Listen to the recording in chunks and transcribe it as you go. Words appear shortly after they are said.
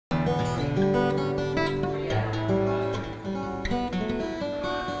This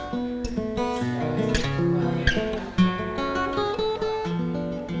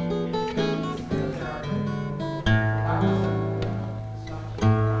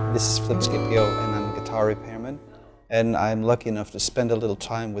is Flip Scipio, and I'm a guitar repairman. And I'm lucky enough to spend a little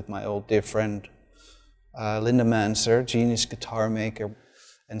time with my old dear friend, Linda Manzer, genius guitar maker,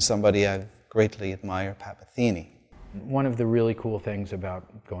 and somebody I greatly admire, Pat Metheny. One of the really cool things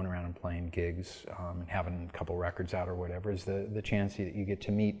about going around and playing gigs and having a couple records out or whatever is the chance that you get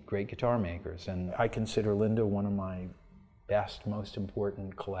to meet great guitar makers. And I consider Linda one of my best, most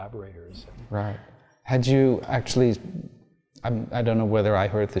important collaborators. Right. Had you actually, I don't know whether I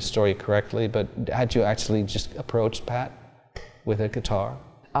heard this story correctly, but had you actually just approached Pat with a guitar?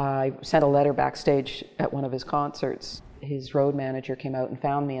 I sent a letter backstage at one of his concerts. His road manager came out and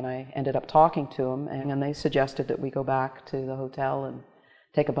found me, and I ended up talking to him, and they suggested that we go back to the hotel and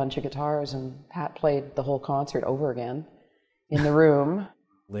take a bunch of guitars, and Pat played the whole concert over again in the room.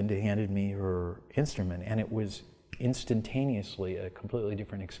 Linda handed me her instrument, and it was instantaneously a completely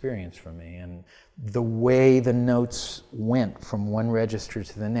different experience for me. And the way the notes went from one register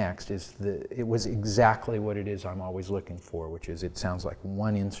to the next it was exactly what it is I'm always looking for, which is it sounds like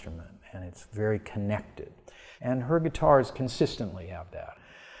one instrument, and it's very connected. And her guitars consistently have that.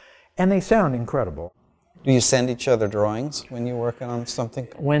 And they sound incredible. Do you send each other drawings when you're working on something?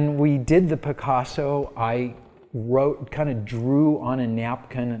 When we did the Picasso, I kind of drew on a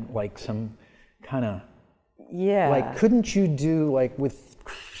napkin like some kind of, like, couldn't you do like with...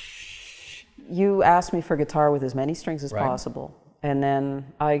 You asked me for a guitar with as many strings as possible. And then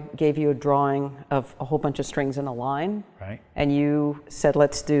I gave you a drawing of a whole bunch of strings in a line. Right. And you said,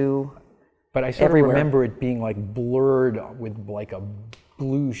 let's do But I sort of remember it being like blurred with like a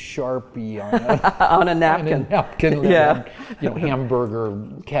blue Sharpie on a, on a napkin. On a napkin, yeah. You know, hamburger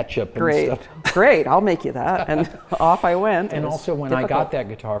ketchup and stuff. Great, I'll make you that. And off I went. And also when I got that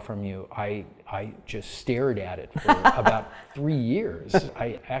guitar from you, I just stared at it for about 3 years.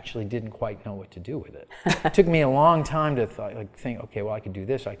 I actually didn't quite know what to do with it. It took me a long time to think, okay, well, I could do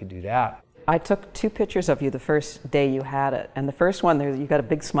this, I could do that. I took 2 pictures of you the first day you had it. And the first one, you got a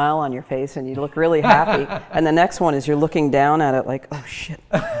big smile on your face and you look really happy. And the next one is you're looking down at it like, oh shit,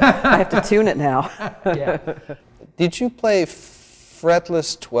 I have to tune it now. Yeah. Did you play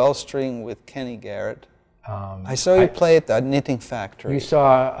fretless 12-string with Kenny Garrett? I saw you play at the Knitting Factory. You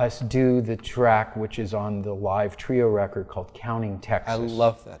saw us do the track which is on the live trio record called Counting Texas. I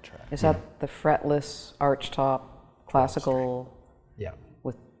love that track. Is that the fretless archtop classical? Yeah.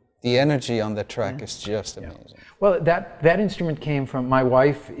 The energy on the track is just amazing. Well, that instrument came from, my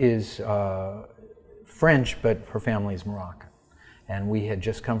wife is French, but her family is Moroccan. And we had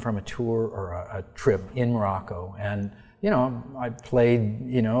just come from a tour, or a trip in Morocco. And, you know, I played,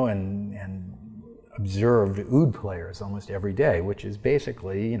 you know, and observed oud players almost every day, which is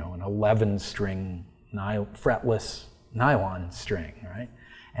basically, you know, an 11-string fretless nylon string, right?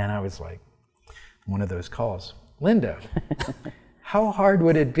 And I was like, one of those calls, Linda, how hard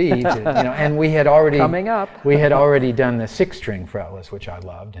would it be to, you know, and we had already we had already done the 6-string fretless, which I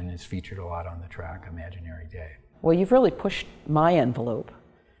loved and is featured a lot on the track Imaginary Day. Well, you've really pushed my envelope,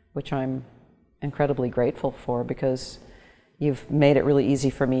 which I'm incredibly grateful for, because you've made it really easy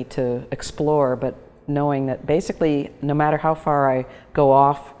for me to explore, but knowing that basically no matter how far I go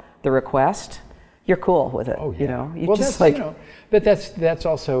off the request, you're cool with it. Oh, yeah. You know, well, just like, you know, but that's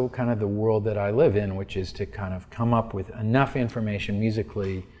also kind of the world that I live in, which is to kind of come up with enough information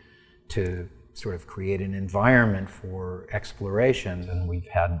musically to sort of create an environment for exploration. And we've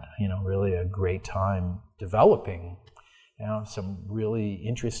had, you know, really a great time developing, you know, some really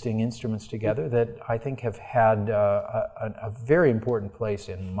interesting instruments together that I think have had a very important place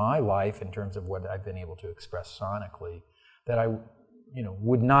in my life in terms of what I've been able to express sonically that I, you know,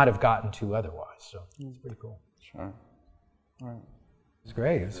 would not have gotten to otherwise. So it's pretty cool. Sure. All right. It's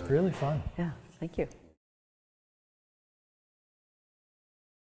great. It's really fun. Yeah, thank you.